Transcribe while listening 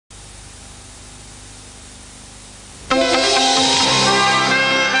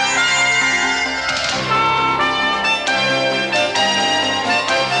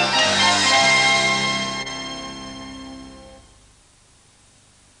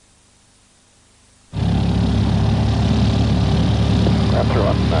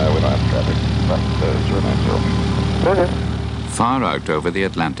Far out over the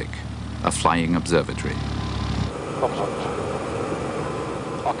Atlantic, a flying observatory.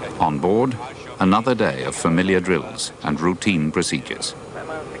 On board, another day of familiar drills and routine procedures.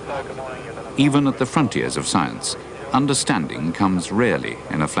 Even at the frontiers of science, understanding comes rarely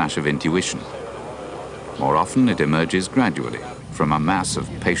in a flash of intuition. More often it emerges gradually from a mass of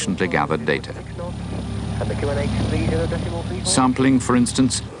patiently gathered data. Sampling, for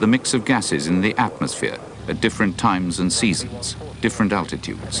instance, the mix of gases in the atmosphere at different times and seasons, different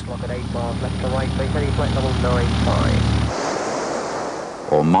altitudes.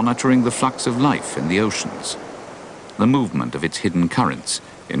 Or monitoring the flux of life in the oceans, the movement of its hidden currents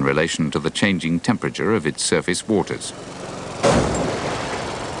in relation to the changing temperature of its surface waters.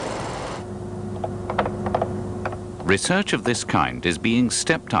 Research of this kind is being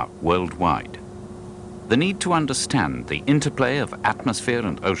stepped up worldwide. The need to understand the interplay of atmosphere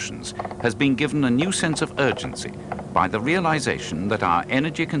and oceans has been given a new sense of urgency by the realization that our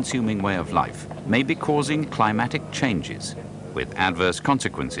energy-consuming way of life may be causing climatic changes with adverse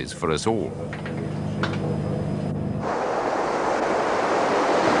consequences for us all.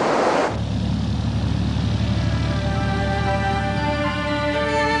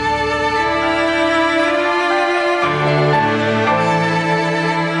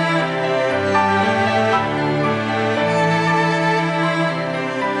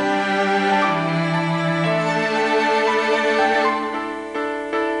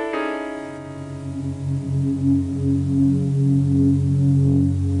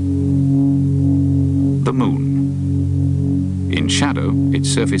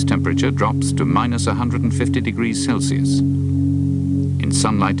 Surface temperature drops to minus 150 degrees Celsius. In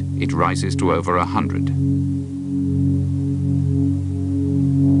sunlight, it rises to over 100.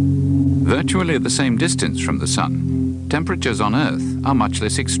 Virtually at the same distance from the sun, temperatures on Earth are much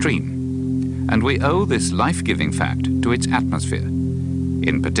less extreme, and we owe this life-giving fact to its atmosphere,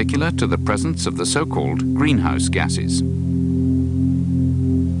 in particular to the presence of the so-called greenhouse gases.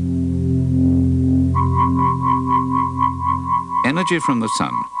 Energy from the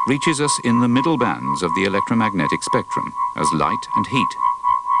sun reaches us in the middle bands of the electromagnetic spectrum as light and heat.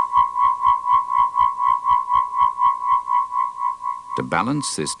 To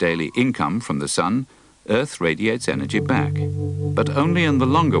balance this daily income from the sun, Earth radiates energy back, but only in the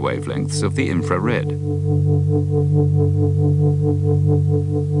longer wavelengths of the infrared.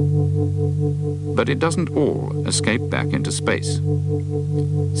 But it doesn't all escape back into space.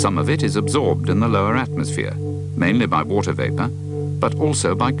 Some of it is absorbed in the lower atmosphere, mainly by water vapor, but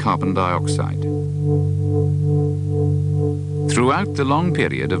also by carbon dioxide. Throughout the long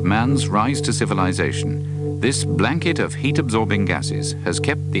period of man's rise to civilization, this blanket of heat-absorbing gases has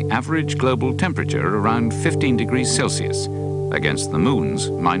kept the average global temperature around 15 degrees Celsius, against the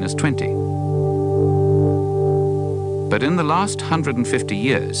moon's minus 20. But in the last 150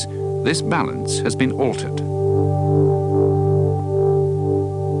 years, this balance has been altered.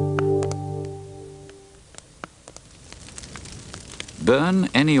 Burn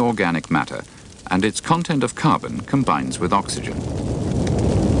any organic matter, and its content of carbon combines with oxygen.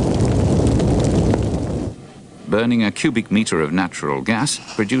 Burning a cubic meter of natural gas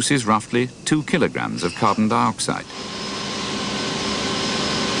produces roughly 2 kilograms of carbon dioxide.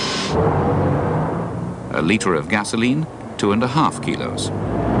 A liter of gasoline, 2.5 kilos.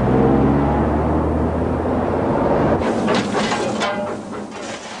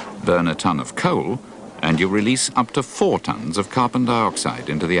 Burn a ton of coal, and you release up to 4 tons of carbon dioxide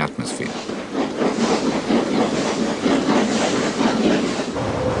into the atmosphere.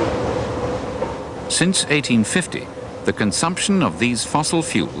 Since 1850, the consumption of these fossil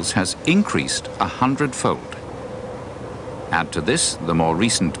fuels has increased 100-fold. Add to this the more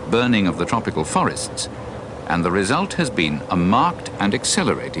recent burning of the tropical forests, and the result has been a marked and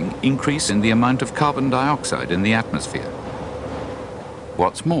accelerating increase in the amount of carbon dioxide in the atmosphere.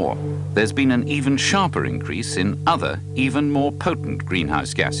 What's more, there's been an even sharper increase in other, even more potent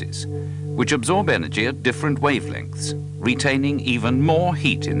greenhouse gases, which absorb energy at different wavelengths, retaining even more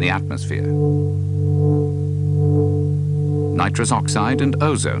heat in the atmosphere. Nitrous oxide and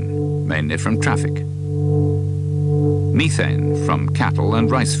ozone, mainly from traffic. Methane from cattle and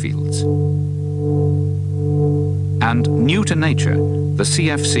rice fields. And new to nature, the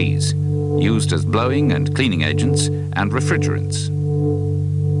CFCs, used as blowing and cleaning agents and refrigerants.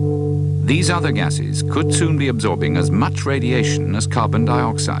 These other gases could soon be absorbing as much radiation as carbon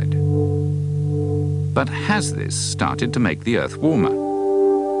dioxide. But has this started to make the Earth warmer?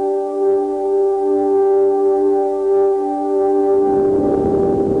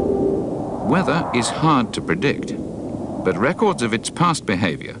 Weather is hard to predict, but records of its past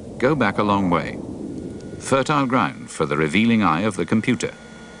behavior go back a long way. fertile ground for the revealing eye of the computer.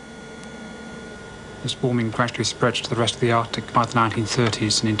 This warming gradually spread to the rest of the Arctic by the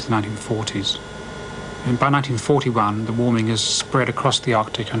 1930s and into the 1940s. And by 1941, the warming has spread across the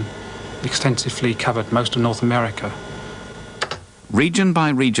Arctic and extensively covered most of North America.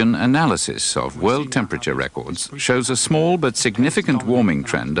 Region-by-region analysis of world temperature records shows a small but significant warming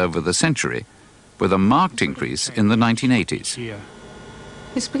trend over the century, with a marked increase in the 1980s.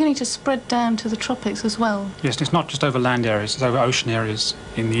 It's beginning to spread down to the tropics as well. Yes, it's not just over land areas, it's over ocean areas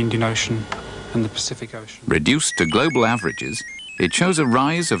in the Indian Ocean and the Pacific Ocean. Reduced to global averages, it shows a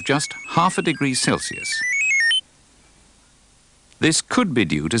rise of just half a degree Celsius. This could be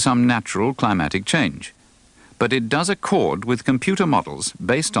due to some natural climatic change, but it does accord with computer models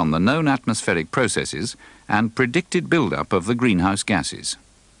based on the known atmospheric processes and predicted buildup of the greenhouse gases.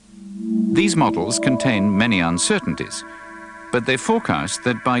 These models contain many uncertainties, but they forecast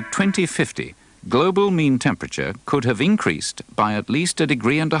that by 2050, global mean temperature could have increased by at least 1.5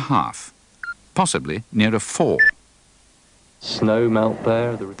 degrees, possibly near 4. Snow melt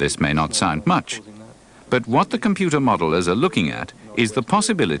there. This may not sound much, but what the computer modelers are looking at is the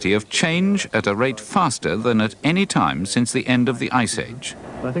possibility of change at a rate faster than at any time since the end of the Ice Age.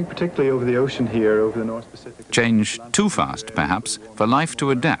 I think particularly over the ocean here, over the North Pacific. Change too fast, perhaps, for life to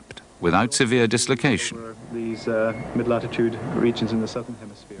adapt without severe dislocation. These mid-latitude regions in the southern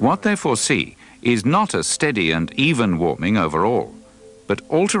hemisphere. What they foresee is not a steady and even warming overall, but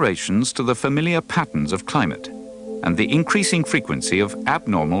alterations to the familiar patterns of climate and the increasing frequency of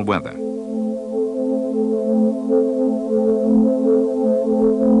abnormal weather.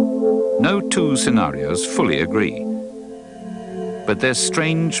 No two scenarios fully agree, but their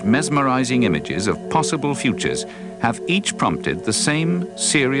strange, mesmerizing images of possible futures have each prompted the same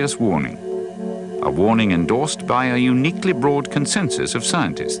serious warning. A warning endorsed by a uniquely broad consensus of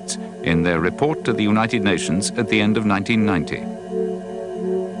scientists in their report to the United Nations at the end of 1990.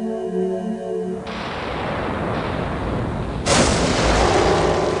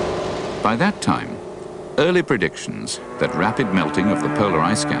 By that time, early predictions that rapid melting of the polar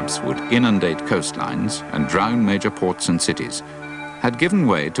ice caps would inundate coastlines and drown major ports and cities had given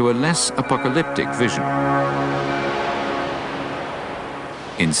way to a less apocalyptic vision.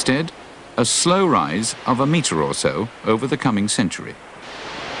 Instead, a slow rise of 1 meter or so over the coming century.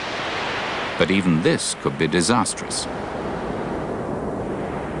 But even this could be disastrous.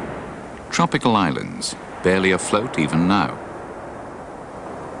 Tropical islands, barely afloat even now.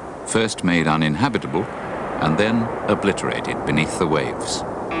 First made uninhabitable, and then obliterated beneath the waves.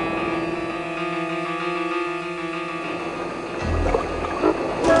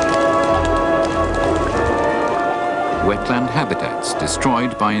 Wetland habitats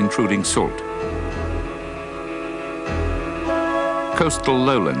destroyed by intruding salt. Coastal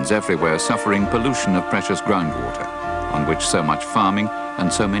lowlands everywhere suffering pollution of precious groundwater, on which so much farming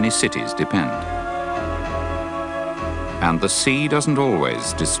and so many cities depend. And the sea doesn't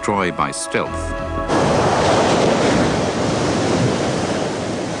always destroy by stealth.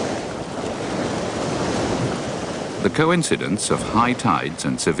 The coincidence of high tides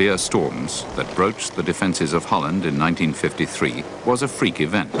and severe storms that broached the defences of Holland in 1953 was a freak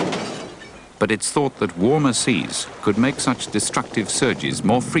event. But it's thought that warmer seas could make such destructive surges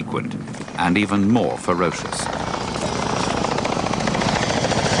more frequent and even more ferocious.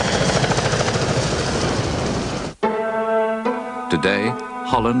 Today,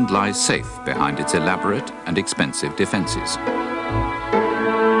 Holland lies safe behind its elaborate and expensive defences.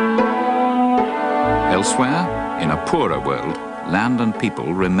 Elsewhere, in a poorer world, land and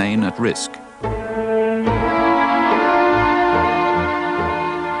people remain at risk.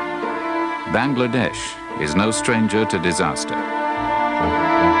 Bangladesh is no stranger to disaster.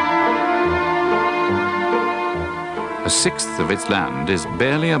 1/6 of its land is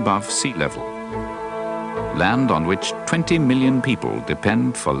barely above sea level. Land on which 20 million people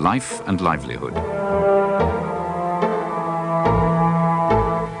depend for life and livelihood.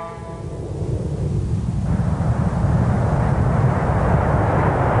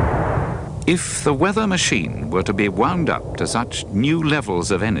 If the weather machine were to be wound up to such new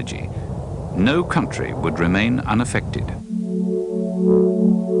levels of energy, no country would remain unaffected.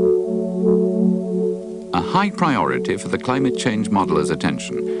 A high priority for the climate change modelers'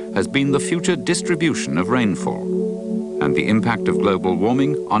 attention has been the future distribution of rainfall and the impact of global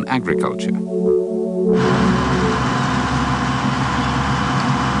warming on agriculture.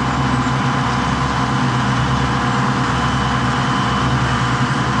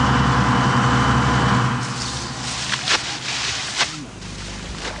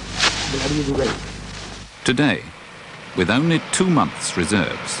 Today, with only 2 months'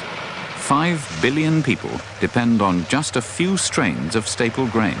 reserves, 5 billion people depend on just a few strains of staple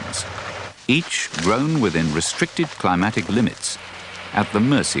grains, each grown within restricted climatic limits, at the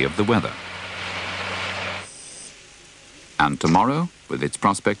mercy of the weather. And tomorrow, with its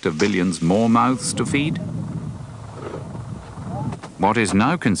prospect of billions more mouths to feed? What is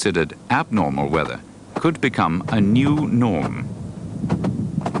now considered abnormal weather could become a new norm.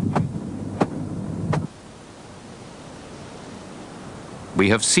 We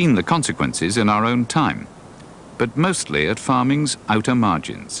have seen the consequences in our own time, but mostly at farming's outer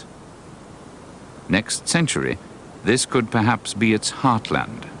margins. Next century, this could perhaps be its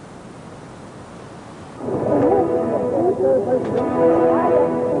heartland.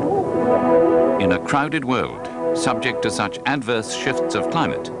 In a crowded world, subject to such adverse shifts of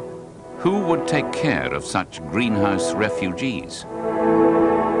climate, who would take care of such greenhouse refugees?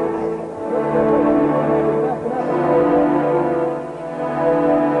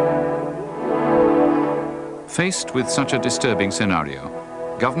 Faced with such a disturbing scenario,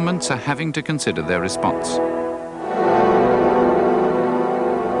 governments are having to consider their response.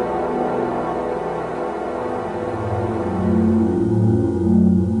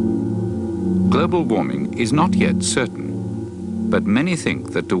 Global warming is not yet certain, but many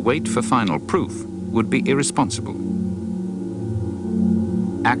think that to wait for final proof would be irresponsible.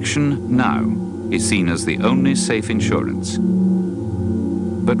 Action now is seen as the only safe insurance.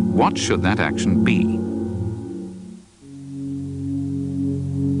 But what should that action be?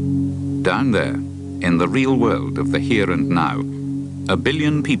 Down there, in the real world of the here and now, 1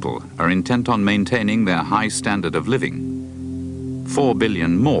 billion people are intent on maintaining their high standard of living. 4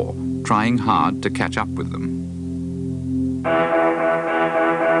 billion more trying hard to catch up with them.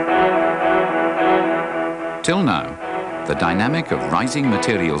 Till now, the dynamic of rising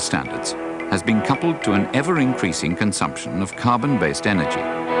material standards has been coupled to an ever-increasing consumption of carbon-based energy.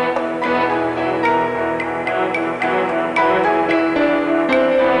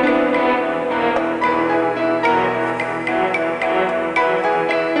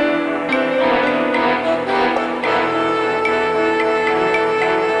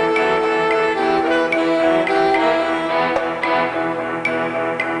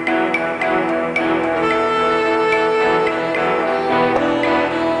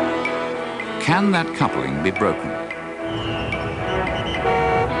 Can that coupling be broken?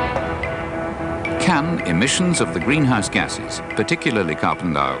 Can emissions of the greenhouse gases, particularly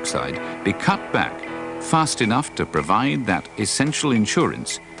carbon dioxide, be cut back fast enough to provide that essential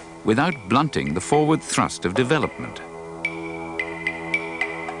insurance without blunting the forward thrust of development?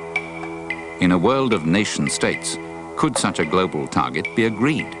 In a world of nation states, could such a global target be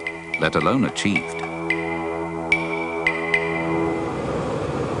agreed, let alone achieved?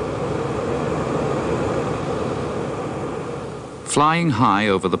 Flying high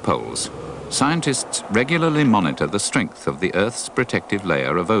over the poles, scientists regularly monitor the strength of the Earth's protective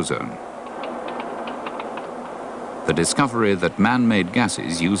layer of ozone. The discovery that man-made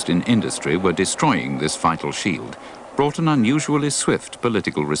gases used in industry were destroying this vital shield brought an unusually swift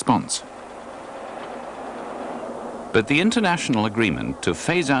political response. But the international agreement to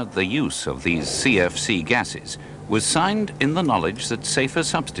phase out the use of these CFC gases was signed in the knowledge that safer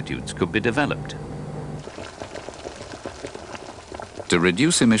substitutes could be developed. To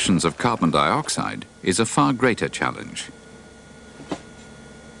reduce emissions of carbon dioxide is a far greater challenge.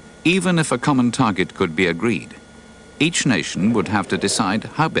 Even if a common target could be agreed, each nation would have to decide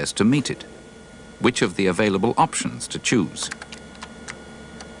how best to meet it, which of the available options to choose.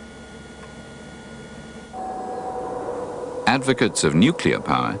 Advocates of nuclear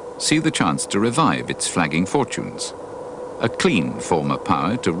power see the chance to revive its flagging fortunes, a clean form of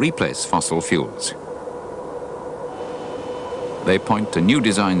power to replace fossil fuels. They point to new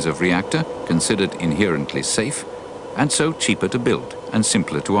designs of reactor considered inherently safe and so cheaper to build and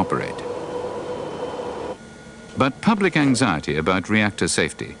simpler to operate. But public anxiety about reactor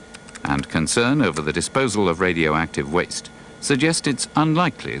safety and concern over the disposal of radioactive waste suggest it's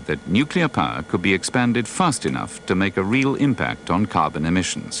unlikely that nuclear power could be expanded fast enough to make a real impact on carbon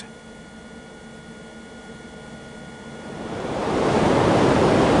emissions.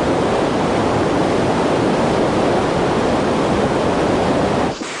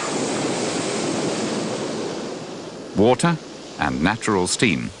 Water and natural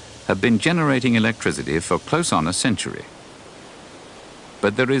steam have been generating electricity for close on a century.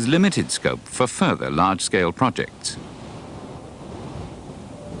 But there is limited scope for further large-scale projects.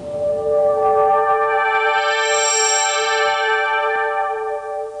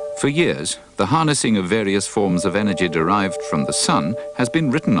 For years, the harnessing of various forms of energy derived from the sun has been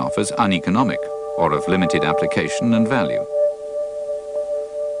written off as uneconomic or of limited application and value.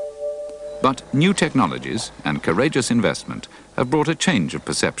 But new technologies and courageous investment have brought a change of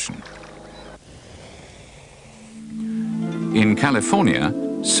perception. In California,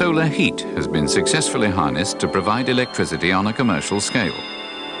 solar heat has been successfully harnessed to provide electricity on a commercial scale.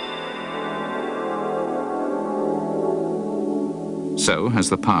 So has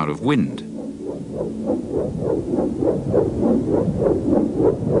the power of wind.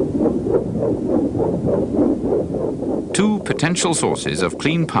 Two potential sources of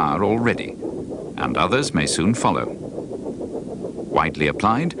clean power already, and others may soon follow. Widely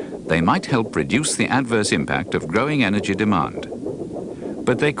applied, they might help reduce the adverse impact of growing energy demand.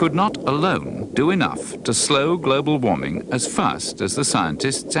 But they could not alone do enough to slow global warming as fast as the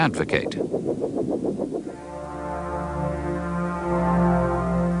scientists advocate.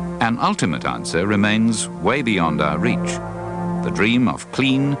 An ultimate answer remains way beyond our reach: the dream of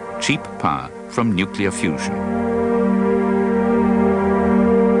clean, cheap power from nuclear fusion.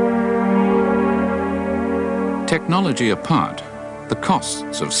 Technology apart, the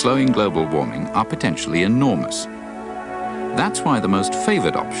costs of slowing global warming are potentially enormous. That's why the most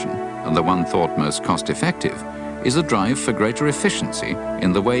favoured option, and the one thought most cost-effective, is a drive for greater efficiency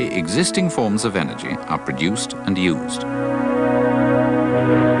in the way existing forms of energy are produced and used.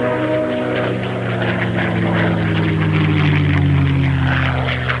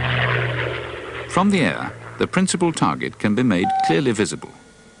 From the air, the principal target can be made clearly visible.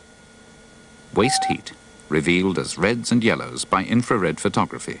 Waste heat, revealed as reds and yellows by infrared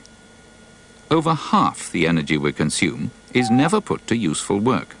photography. Over half the energy we consume is never put to useful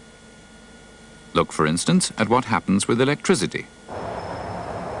work. Look, for instance, at what happens with electricity.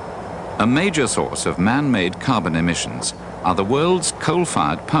 A major source of man-made carbon emissions are the world's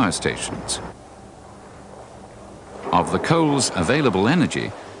coal-fired power stations. Of the coal's available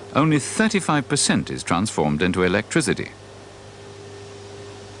energy, only 35% is transformed into electricity.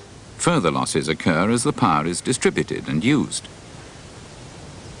 Further losses occur as the power is distributed and used.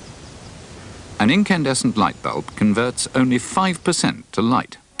 An incandescent light bulb converts only 5% to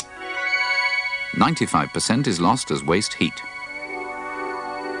light. 95% is lost as waste heat.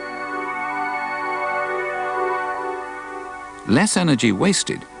 Less energy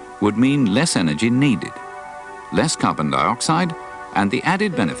wasted would mean less energy needed, less carbon dioxide, and the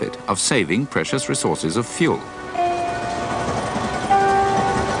added benefit of saving precious resources of fuel.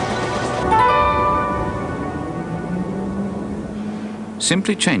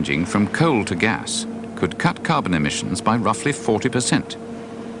 Simply changing from coal to gas could cut carbon emissions by roughly 40%.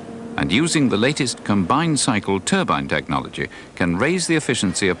 And using the latest combined cycle turbine technology can raise the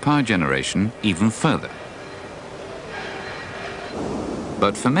efficiency of power generation even further.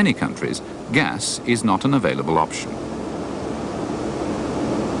 But for many countries, gas is not an available option.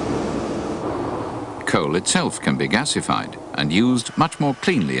 Coal itself can be gasified and used much more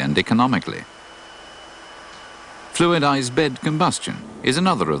cleanly and economically. Fluidized bed combustion is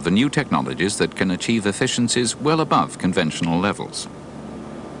another of the new technologies that can achieve efficiencies well above conventional levels.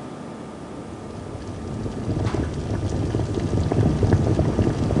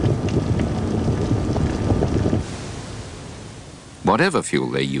 Whatever fuel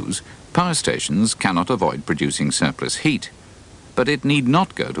they use, power stations cannot avoid producing surplus heat, but it need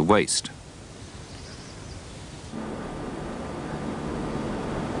not go to waste.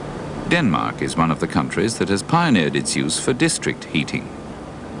 Denmark is one of the countries that has pioneered its use for district heating.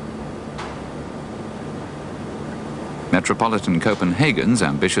 Metropolitan Copenhagen's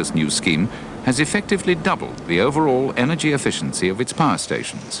ambitious new scheme has effectively doubled the overall energy efficiency of its power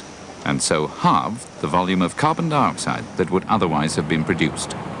stations, and so halved the volume of carbon dioxide that would otherwise have been produced.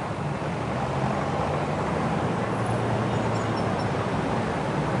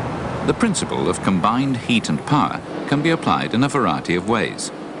 The principle of combined heat and power can be applied in a variety of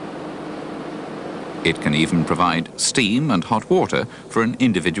ways. It can even provide steam and hot water for an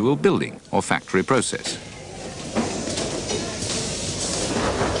individual building or factory process.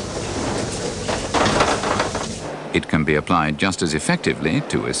 It can be applied just as effectively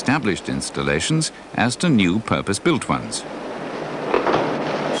to established installations as to new purpose-built ones.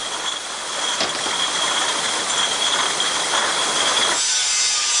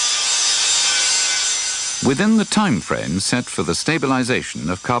 Within the time frame set for the stabilization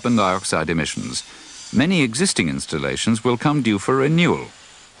of carbon dioxide emissions, many existing installations will come due for renewal,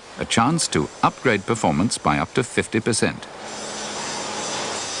 a chance to upgrade performance by up to 50%.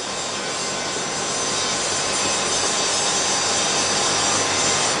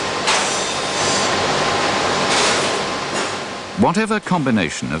 Whatever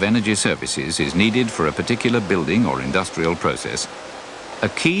combination of energy services is needed for a particular building or industrial process, a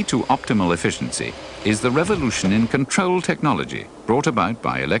key to optimal efficiency is the revolution in control technology brought about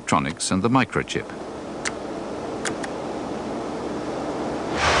by electronics and the microchip.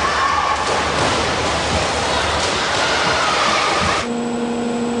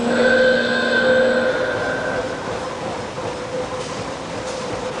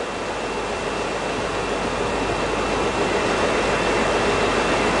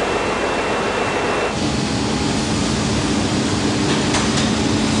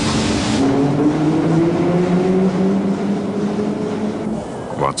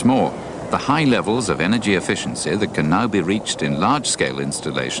 What's more, the high levels of energy efficiency that can now be reached in large-scale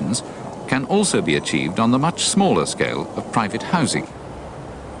installations can also be achieved on the much smaller scale of private housing.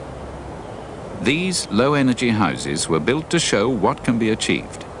 These low-energy houses were built to show what can be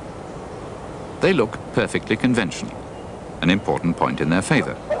achieved. They look perfectly conventional, an important point in their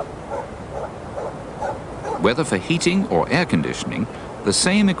favor. Whether for heating or air conditioning, the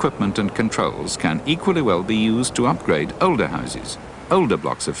same equipment and controls can equally well be used to upgrade older houses, older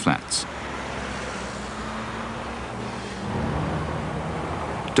blocks of flats.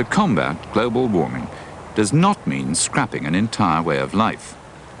 To combat global warming does not mean scrapping an entire way of life,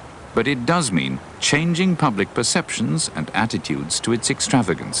 but it does mean changing public perceptions and attitudes to its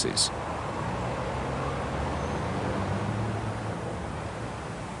extravagancies.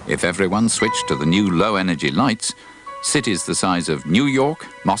 If everyone switched to the new low-energy lights, cities the size of New York,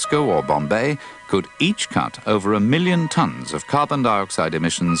 Moscow or Bombay could each cut over 1 million tons of carbon dioxide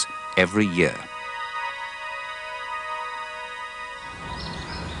emissions every year.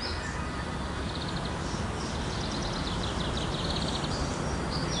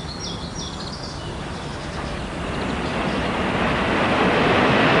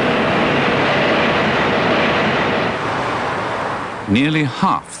 Nearly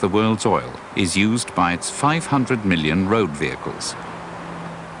half the world's oil is used by its 500 million road vehicles.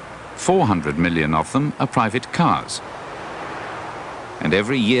 400 million of them are private cars. And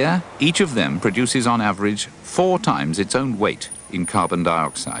every year, each of them produces on average 4 times its own weight in carbon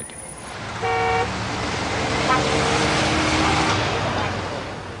dioxide.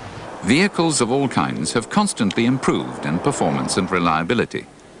 Vehicles of all kinds have constantly improved in performance and reliability.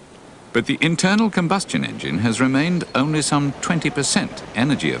 But the internal combustion engine has remained only some 20%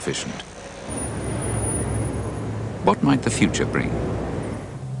 energy efficient. What might the future bring?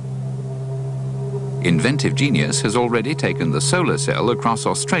 Inventive genius has already taken the solar cell across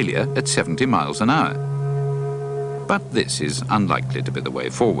Australia at 70 miles an hour. But this is unlikely to be the way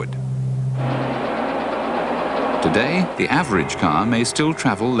forward. Today, the average car may still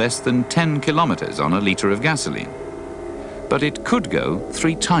travel less than 10 kilometers on a litre of gasoline. But it could go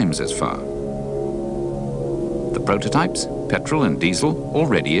 3 times as far. The prototypes, petrol and diesel,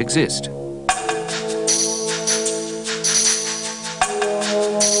 already exist.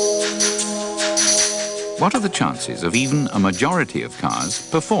 What are the chances of even a majority of cars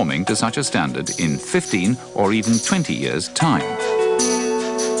performing to such a standard in 15 or even 20 years' time?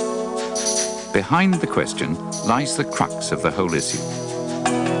 Behind the question lies the crux of the whole issue.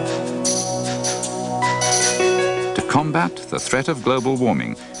 To combat the threat of global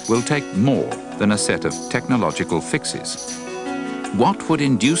warming will take more than a set of technological fixes. What would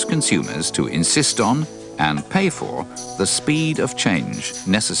induce consumers to insist on and pay for the speed of change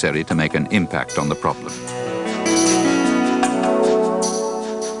necessary to make an impact on the problem?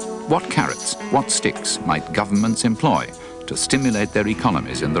 What carrots, what sticks might governments employ to stimulate their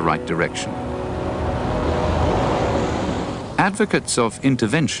economies in the right direction? Advocates of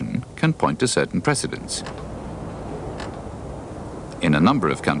intervention can point to certain precedents. In a number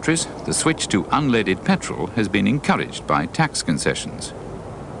of countries, the switch to unleaded petrol has been encouraged by tax concessions.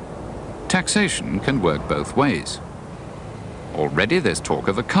 Taxation can work both ways. Already there's talk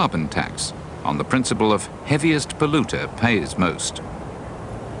of a carbon tax on the principle of heaviest polluter pays most.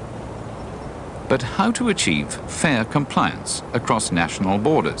 But how to achieve fair compliance across national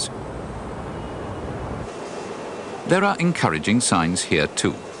borders? There are encouraging signs here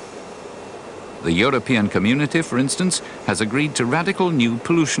too. The European Community, for instance, has agreed to radical new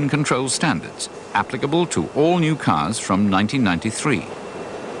pollution control standards applicable to all new cars from 1993.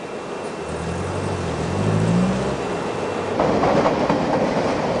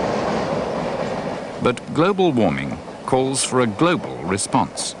 But global warming calls for a global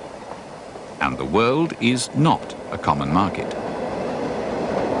response. And the world is not a common market.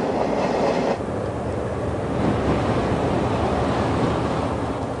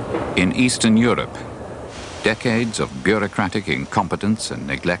 In Eastern Europe, decades of bureaucratic incompetence and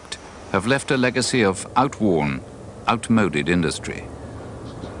neglect have left a legacy of outworn, outmoded industry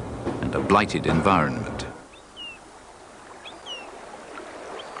and a blighted environment.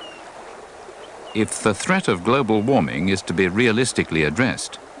 if the threat of global warming is to be realistically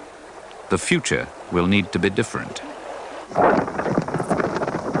addressed, the future will need to be different.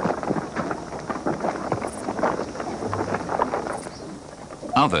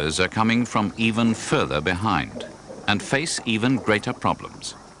 Others are coming from even further behind and face even greater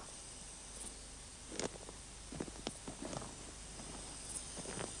problems.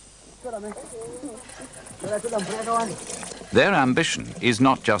 Their ambition is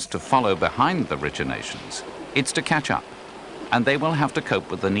not just to follow behind the richer nations, it's to catch up, and they will have to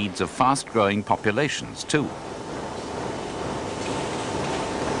cope with the needs of fast-growing populations too.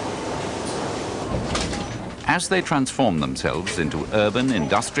 As they transform themselves into urban,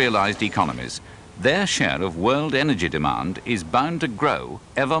 industrialized economies, their share of world energy demand is bound to grow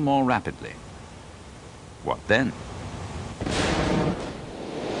ever more rapidly. What then?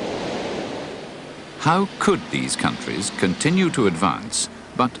 How could these countries continue to advance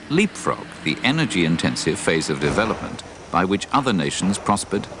but leapfrog the energy-intensive phase of development by which other nations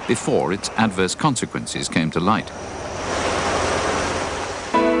prospered before its adverse consequences came to light?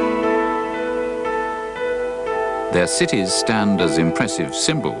 Their cities stand as impressive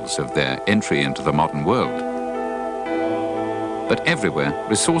symbols of their entry into the modern world. But everywhere,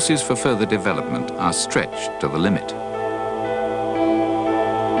 resources for further development are stretched to the limit.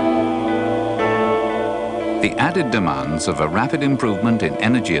 The added demands of a rapid improvement in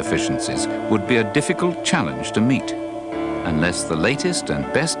energy efficiencies would be a difficult challenge to meet, unless the latest and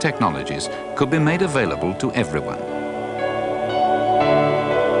best technologies could be made available to everyone.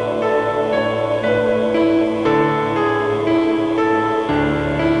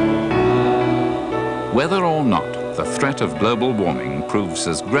 Whether or not the threat of global warming proves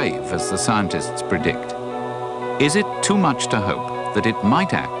as grave as the scientists predict, is it too much to hope that it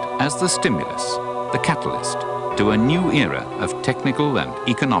might act as the stimulus, the catalyst, to a new era of technical and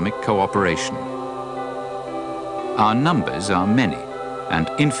economic cooperation? Our numbers are many and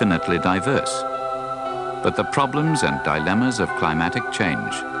infinitely diverse, but the problems and dilemmas of climatic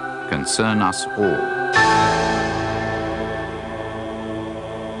change concern us all.